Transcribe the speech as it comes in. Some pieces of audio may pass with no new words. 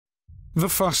The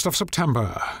 1st of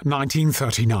September,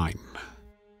 1939.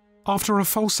 After a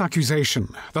false accusation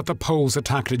that the Poles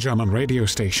attacked a German radio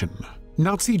station,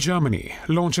 Nazi Germany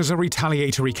launches a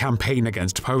retaliatory campaign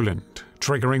against Poland,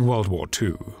 triggering World War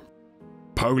II.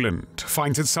 Poland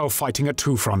finds itself fighting a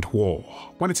two-front war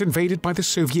when it's invaded by the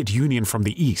Soviet Union from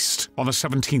the east on the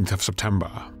 17th of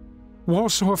September.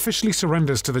 Warsaw officially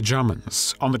surrenders to the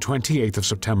Germans on the 28th of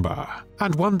September,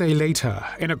 and one day later,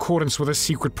 in accordance with a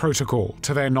secret protocol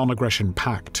to their non-aggression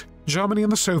pact, Germany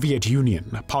and the Soviet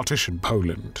Union partition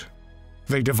Poland.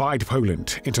 They divide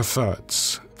Poland into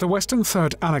thirds, the western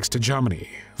third annexed to Germany,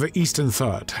 the eastern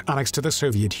third annexed to the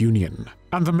Soviet Union,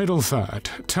 and the middle third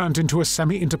turned into a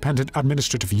semi-independent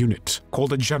administrative unit called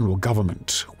the General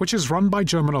Government, which is run by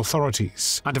German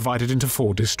authorities and divided into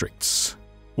 4 districts.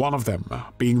 One of them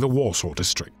being the Warsaw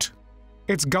district.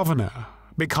 Its governor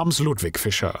becomes Ludwig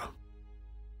Fischer.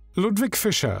 Ludwig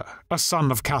Fischer, a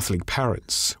son of Catholic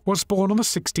parents, was born on the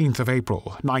 16th of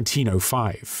April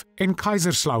 1905 in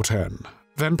Kaiserslautern,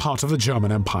 then part of the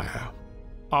German Empire.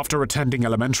 After attending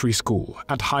elementary school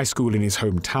and high school in his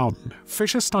hometown,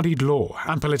 Fischer studied law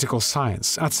and political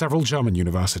science at several German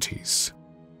universities.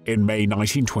 In May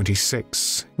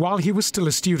 1926, while he was still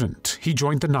a student, he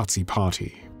joined the Nazi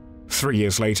Party. 3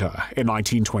 years later, in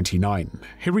 1929,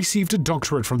 he received a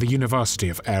doctorate from the University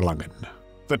of Erlangen.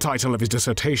 The title of his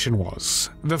dissertation was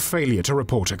The Failure to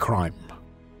Report a Crime.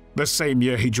 The same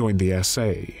year he joined the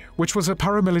SA, which was a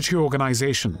paramilitary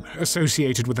organization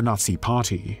associated with the Nazi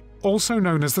Party, also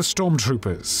known as the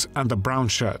Stormtroopers and the Brown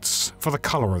Shirts for the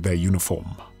color of their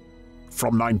uniform.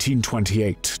 From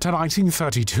 1928 to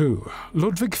 1932,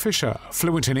 Ludwig Fischer,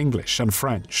 fluent in English and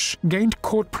French, gained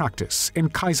court practice in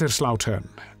Kaiserslautern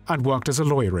and worked as a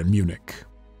lawyer in Munich.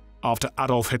 After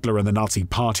Adolf Hitler and the Nazi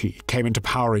Party came into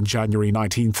power in January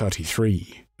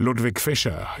 1933, Ludwig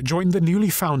Fischer joined the newly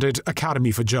founded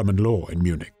Academy for German Law in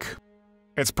Munich.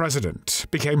 Its president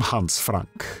became Hans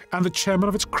Frank, and the chairman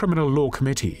of its criminal law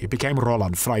committee became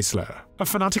Roland Freisler, a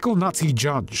fanatical Nazi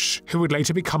judge who would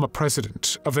later become a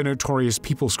president of the notorious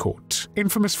People's Court,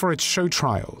 infamous for its show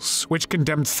trials, which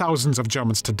condemned thousands of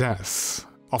Germans to death,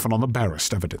 often on the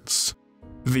barest evidence.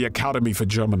 The Academy for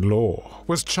German Law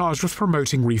was charged with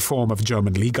promoting reform of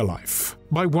German legal life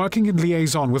by working in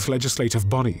liaison with legislative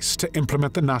bodies to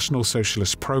implement the National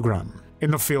Socialist program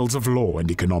in the fields of law and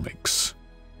economics.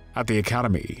 At the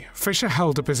Academy, Fischer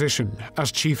held a position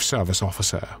as Chief Service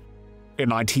Officer. In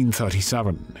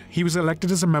 1937, he was elected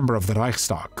as a member of the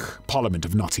Reichstag, Parliament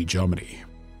of Nazi Germany.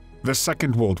 The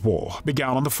Second World War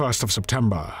began on the 1st of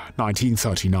September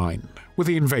 1939 with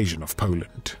the invasion of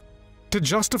Poland. To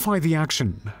justify the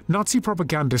action, Nazi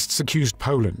propagandists accused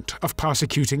Poland of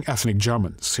persecuting ethnic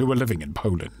Germans who were living in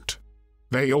Poland.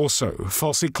 They also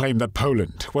falsely claimed that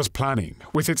Poland was planning,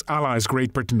 with its allies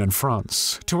Great Britain and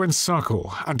France, to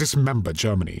encircle and dismember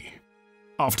Germany.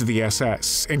 After the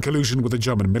SS, in collusion with the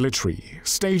German military,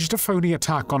 staged a phony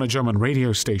attack on a German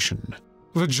radio station,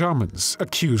 the Germans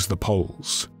accused the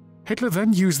Poles. Hitler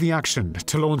then used the action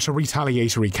to launch a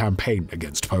retaliatory campaign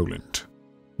against Poland.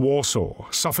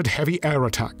 Warsaw suffered heavy air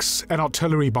attacks and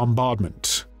artillery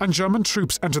bombardment, and German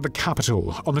troops entered the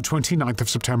capital on the 29th of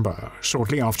September,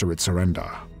 shortly after its surrender.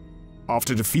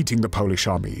 After defeating the Polish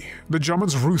army, the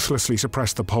Germans ruthlessly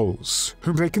suppressed the Poles,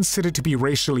 whom they considered to be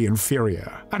racially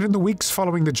inferior, and in the weeks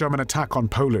following the German attack on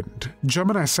Poland,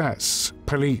 German SS,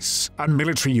 police, and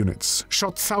military units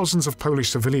shot thousands of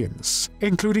Polish civilians,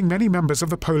 including many members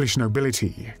of the Polish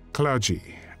nobility,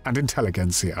 clergy, and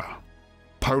intelligentsia.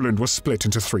 Poland was split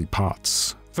into 3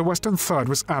 parts. The western third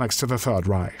was annexed to the Third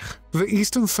Reich, the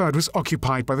eastern third was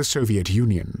occupied by the Soviet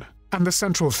Union, and the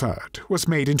central third was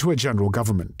made into a general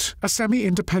government, a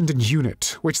semi-independent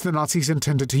unit which the Nazis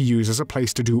intended to use as a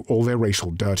place to do all their racial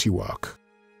dirty work.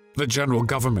 The general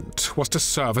government was to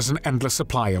serve as an endless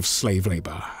supply of slave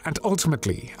labor, and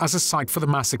ultimately as a site for the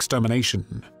mass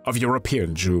extermination of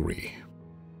European Jewry.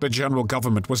 The general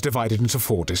government was divided into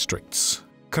 4 districts: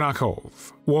 Krakow,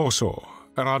 Warsaw,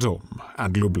 Radom,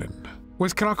 and Lublin,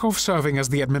 with Krakow serving as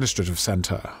the administrative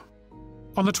center.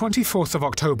 On the 24th of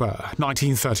October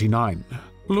 1939,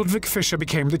 Ludwig Fischer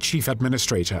became the chief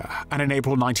administrator and in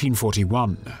April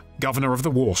 1941, governor of the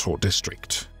Warsaw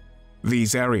district.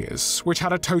 These areas, which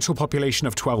had a total population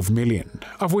of 12 million,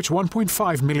 of which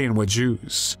 1.5 million were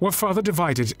Jews, were further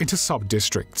divided into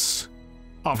sub-districts.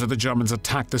 After the Germans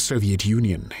attacked the Soviet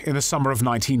Union in the summer of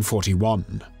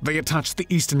 1941, they attached the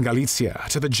Eastern Galicia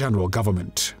to the general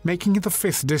government, making it the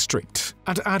 5th district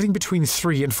and adding between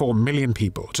 3 and 4 million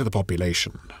people to the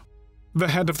population. The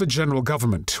head of the general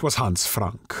government was Hans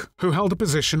Frank, who held the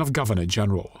position of Governor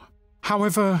General.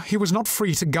 However, he was not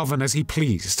free to govern as he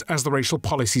pleased, as the racial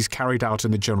policies carried out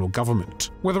in the general government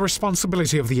were the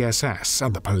responsibility of the SS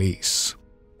and the police.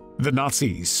 The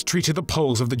Nazis treated the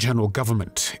Poles of the general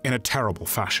government in a terrible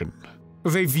fashion.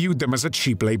 They viewed them as a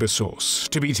cheap labor source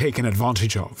to be taken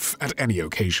advantage of at any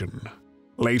occasion.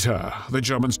 Later, the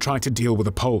Germans tried to deal with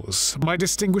the Poles by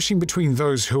distinguishing between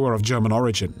those who were of German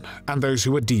origin and those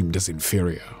who were deemed as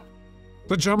inferior.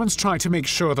 The Germans tried to make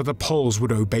sure that the Poles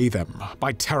would obey them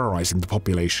by terrorizing the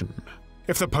population.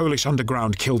 If the Polish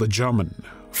underground killed a German,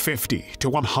 50 to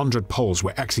 100 Poles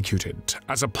were executed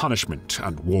as a punishment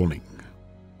and warning.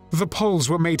 The Poles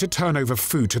were made to turn over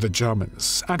food to the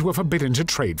Germans and were forbidden to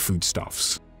trade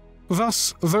foodstuffs.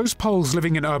 Thus, those Poles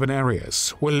living in urban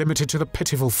areas were limited to the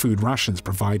pitiful food rations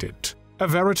provided, a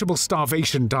veritable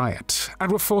starvation diet, and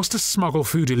were forced to smuggle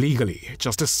food illegally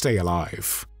just to stay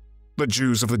alive. The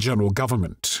Jews of the general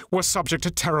government were subject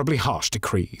to terribly harsh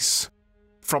decrees.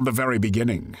 From the very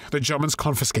beginning, the Germans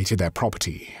confiscated their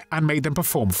property and made them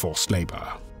perform forced labor.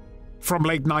 From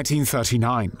late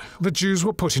 1939, the Jews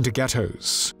were put into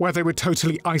ghettos, where they were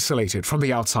totally isolated from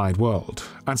the outside world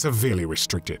and severely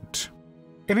restricted.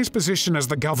 In his position as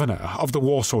the governor of the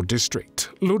Warsaw district,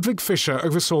 Ludwig Fischer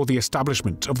oversaw the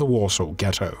establishment of the Warsaw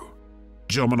Ghetto.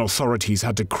 German authorities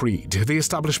had decreed the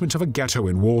establishment of a ghetto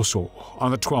in Warsaw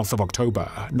on the 12th of October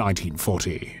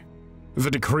 1940.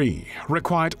 The decree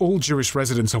required all Jewish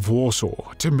residents of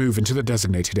Warsaw to move into the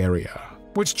designated area,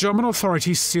 which German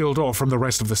authorities sealed off from the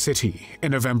rest of the city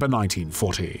in November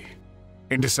 1940.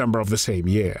 In December of the same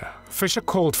year, Fischer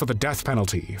called for the death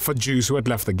penalty for Jews who had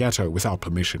left the ghetto without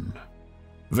permission.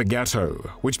 The ghetto,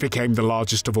 which became the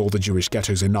largest of all the Jewish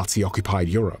ghettos in Nazi-occupied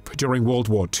Europe during World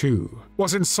War II,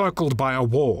 was encircled by a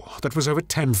wall that was over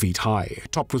 10 feet high,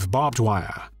 topped with barbed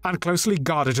wire, and closely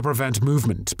guarded to prevent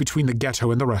movement between the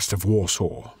ghetto and the rest of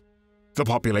Warsaw. The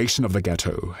population of the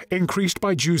ghetto, increased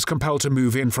by Jews compelled to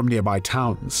move in from nearby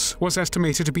towns, was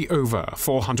estimated to be over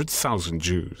 400,000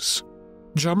 Jews.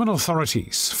 German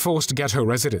authorities forced ghetto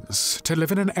residents to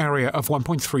live in an area of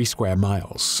 1.3 square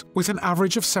miles, with an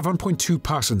average of 7.2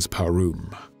 persons per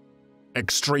room.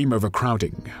 Extreme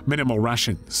overcrowding, minimal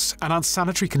rations, and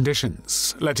unsanitary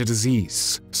conditions led to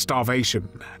disease, starvation,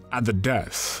 and the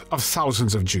death of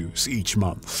thousands of Jews each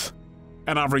month.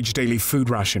 An average daily food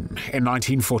ration in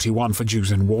 1941 for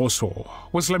Jews in Warsaw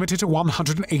was limited to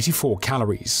 184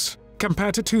 calories,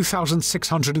 compared to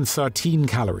 2,613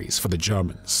 calories for the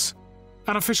Germans.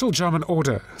 An official German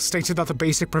order stated that the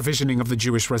basic provisioning of the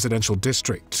Jewish residential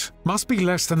district must be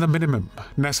less than the minimum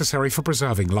necessary for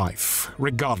preserving life,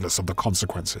 regardless of the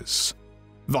consequences.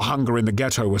 The hunger in the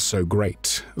ghetto was so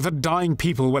great that dying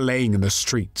people were laying in the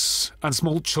streets, and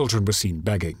small children were seen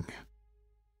begging.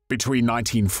 Between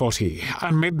 1940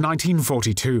 and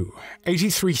mid-1942,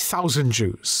 83,000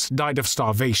 Jews died of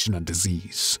starvation and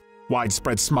disease.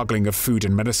 Widespread smuggling of food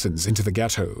and medicines into the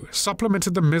ghetto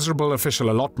supplemented the miserable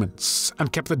official allotments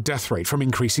and kept the death rate from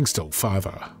increasing still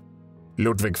further.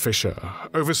 Ludwig Fischer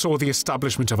oversaw the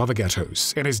establishment of other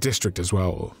ghettos in his district as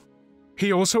well.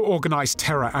 He also organized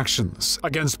terror actions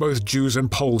against both Jews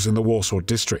and Poles in the Warsaw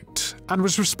district and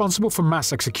was responsible for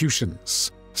mass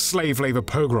executions, slave labor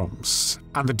pogroms,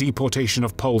 and the deportation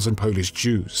of Poles and Polish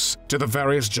Jews to the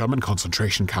various German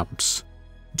concentration camps.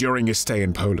 During his stay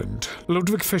in Poland,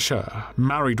 Ludwig Fischer,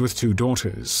 married with 2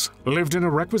 daughters, lived in a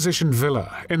requisitioned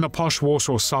villa in the posh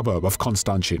Warsaw suburb of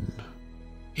Konstancin.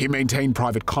 He maintained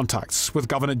private contacts with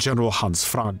Governor General Hans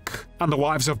Frank, and the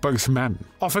wives of both men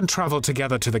often traveled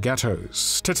together to the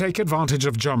ghettos to take advantage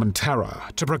of German terror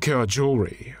to procure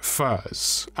jewelry,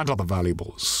 furs, and other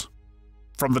valuables.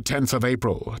 From the 10th of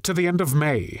April to the end of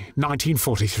May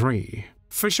 1943,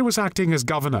 Fischer was acting as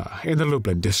governor in the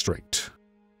Lublin district.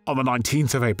 On the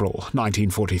 19th of April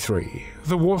 1943,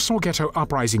 the Warsaw Ghetto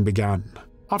Uprising began,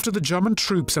 after the German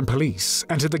troops and police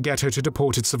entered the ghetto to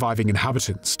deport its surviving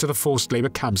inhabitants to the forced labor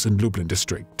camps in Lublin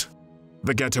district.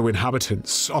 The ghetto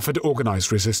inhabitants offered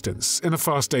organized resistance in the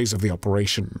first days of the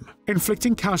operation,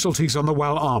 inflicting casualties on the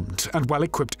well-armed and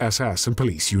well-equipped SS and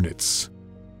police units.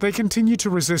 They continued to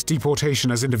resist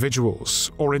deportation as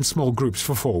individuals or in small groups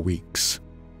for 4 weeks.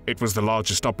 It was the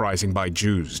largest uprising by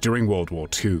Jews during World War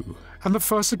II, and the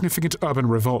first significant urban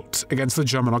revolt against the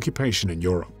German occupation in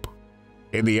Europe.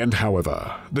 In the end,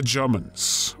 however, the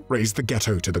Germans razed the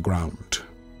ghetto to the ground.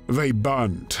 They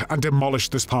burned and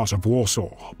demolished this part of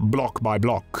Warsaw, block by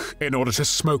block, in order to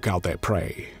smoke out their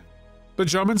prey. The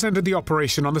Germans ended the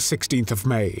operation on the 16th of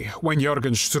May, when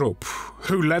Jürgen Strupp,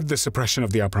 who led the suppression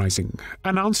of the uprising,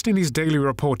 announced in his daily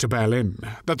report to Berlin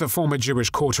that the former Jewish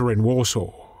quarter in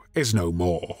Warsaw is no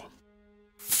more.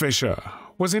 Fischer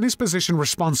was in his position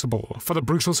responsible for the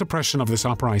brutal suppression of this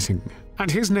uprising,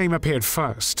 and his name appeared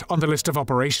first on the list of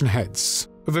operation heads,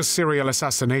 the serial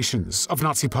assassinations of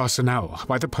Nazi personnel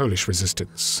by the Polish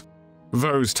resistance.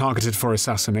 Those targeted for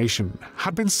assassination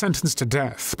had been sentenced to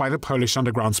death by the Polish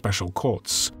underground special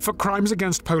courts for crimes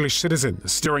against Polish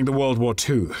citizens during the World War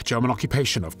II German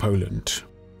occupation of Poland.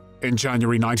 In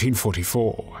January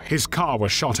 1944, his car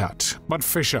was shot at, but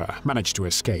Fischer managed to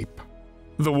escape.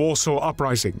 The Warsaw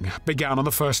Uprising began on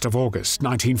the 1st of August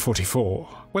 1944,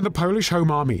 when the Polish Home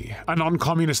Army, a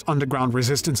non-communist underground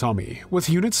resistance army with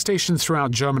units stationed throughout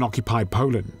German-occupied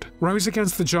Poland, rose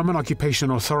against the German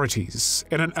occupation authorities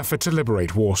in an effort to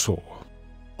liberate Warsaw.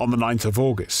 On the 9th of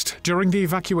August, during the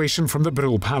evacuation from the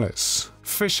Brill Palace,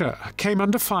 Fischer came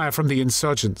under fire from the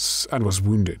insurgents and was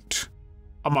wounded.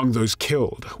 Among those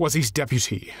killed was his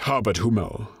deputy, Herbert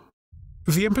Hummel.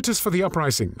 The impetus for the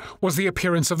uprising was the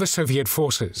appearance of the Soviet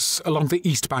forces along the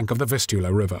east bank of the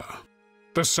Vistula River.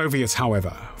 The Soviets,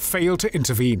 however, failed to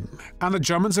intervene, and the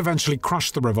Germans eventually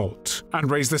crushed the revolt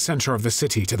and razed the center of the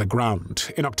city to the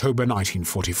ground in October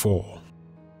 1944.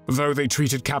 Though they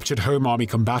treated captured Home Army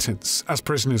combatants as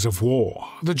prisoners of war,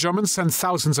 the Germans sent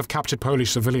thousands of captured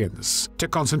Polish civilians to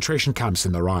concentration camps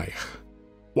in the Reich.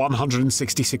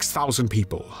 166,000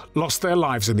 people lost their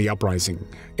lives in the uprising,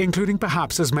 including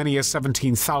perhaps as many as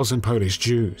 17,000 Polish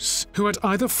Jews, who had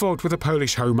either fought with the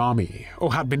Polish Home Army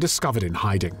or had been discovered in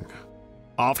hiding.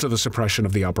 After the suppression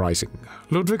of the uprising,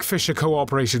 Ludwig Fischer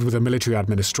cooperated with the military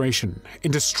administration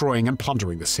in destroying and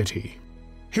plundering the city.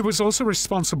 He was also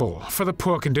responsible for the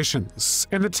poor conditions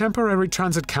in the temporary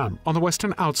transit camp on the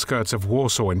western outskirts of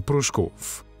Warsaw in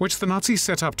Pruszków, which the Nazis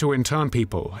set up to intern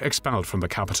people expelled from the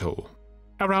capital.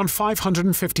 Around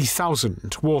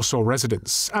 550,000 Warsaw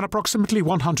residents and approximately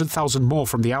 100,000 more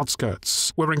from the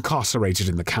outskirts were incarcerated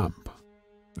in the camp.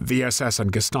 The SS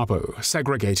and Gestapo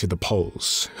segregated the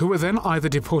Poles, who were then either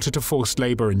deported to forced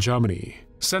labor in Germany,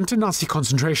 sent to Nazi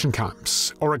concentration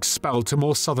camps, or expelled to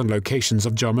more southern locations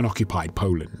of German-occupied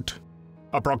Poland.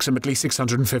 Approximately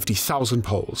 650,000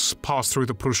 Poles passed through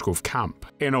the Pruszków camp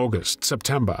in August,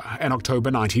 September, and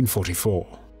October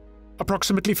 1944.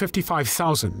 Approximately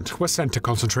 55,000 were sent to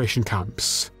concentration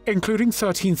camps, including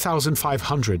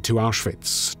 13,500 to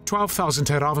Auschwitz, 12,000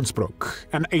 to Ravensbrück,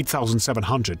 and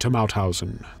 8,700 to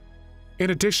Mauthausen. In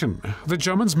addition, the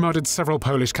Germans murdered several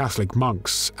Polish Catholic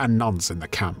monks and nuns in the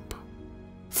camp.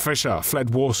 Fischer fled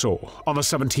Warsaw on the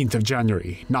 17th of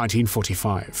January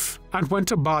 1945 and went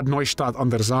to Bad Neustadt an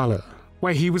der Saale,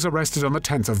 where he was arrested on the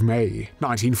 10th of May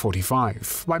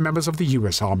 1945 by members of the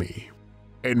US Army.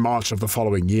 In March of the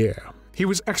following year, he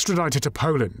was extradited to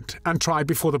Poland and tried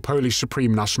before the Polish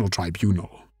Supreme National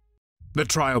Tribunal. The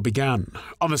trial began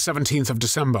on the 17th of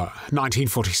December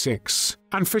 1946,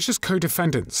 and Fischer's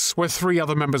co-defendants were three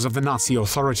other members of the Nazi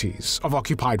authorities of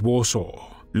occupied Warsaw: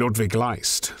 Ludwig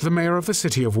Leist, the mayor of the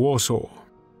city of Warsaw;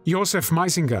 Józef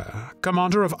Meisinger,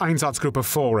 commander of Einsatzgruppe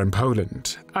 4 in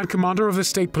Poland, and commander of the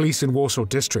state police in Warsaw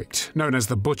district, known as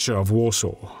the Butcher of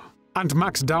Warsaw; and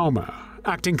Max Daumer,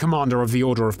 acting commander of the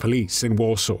Order of Police in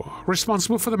Warsaw,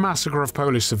 responsible for the massacre of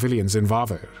Polish civilians in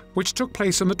Wawer, which took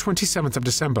place on the 27th of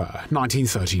December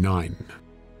 1939.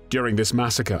 During this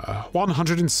massacre,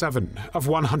 107 of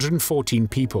 114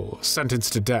 people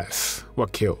sentenced to death were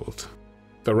killed.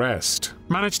 The rest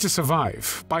managed to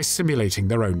survive by simulating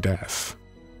their own death.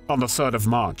 On the 3rd of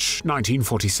March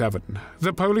 1947,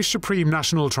 the Polish Supreme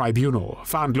National Tribunal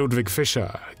found Ludwig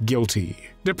Fischer guilty,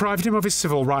 deprived him of his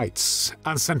civil rights,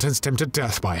 and sentenced him to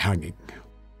death by hanging.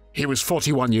 He was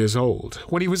 41 years old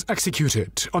when he was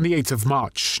executed on the 8th of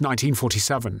March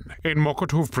 1947 in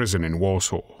Mokotów prison in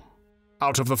Warsaw.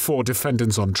 Out of the 4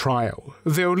 defendants on trial,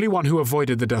 the only one who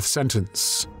avoided the death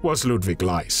sentence was Ludwig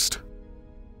Leist.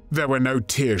 There were no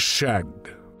tears shed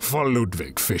for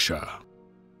Ludwig Fischer.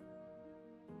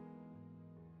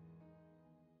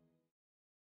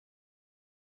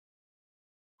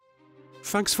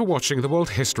 Thanks for watching the World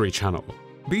History Channel.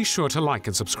 Be sure to like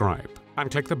and subscribe, and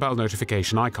click the bell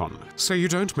notification icon so you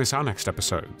don't miss our next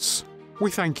episodes. We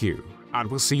thank you, and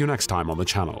we'll see you next time on the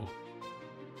channel.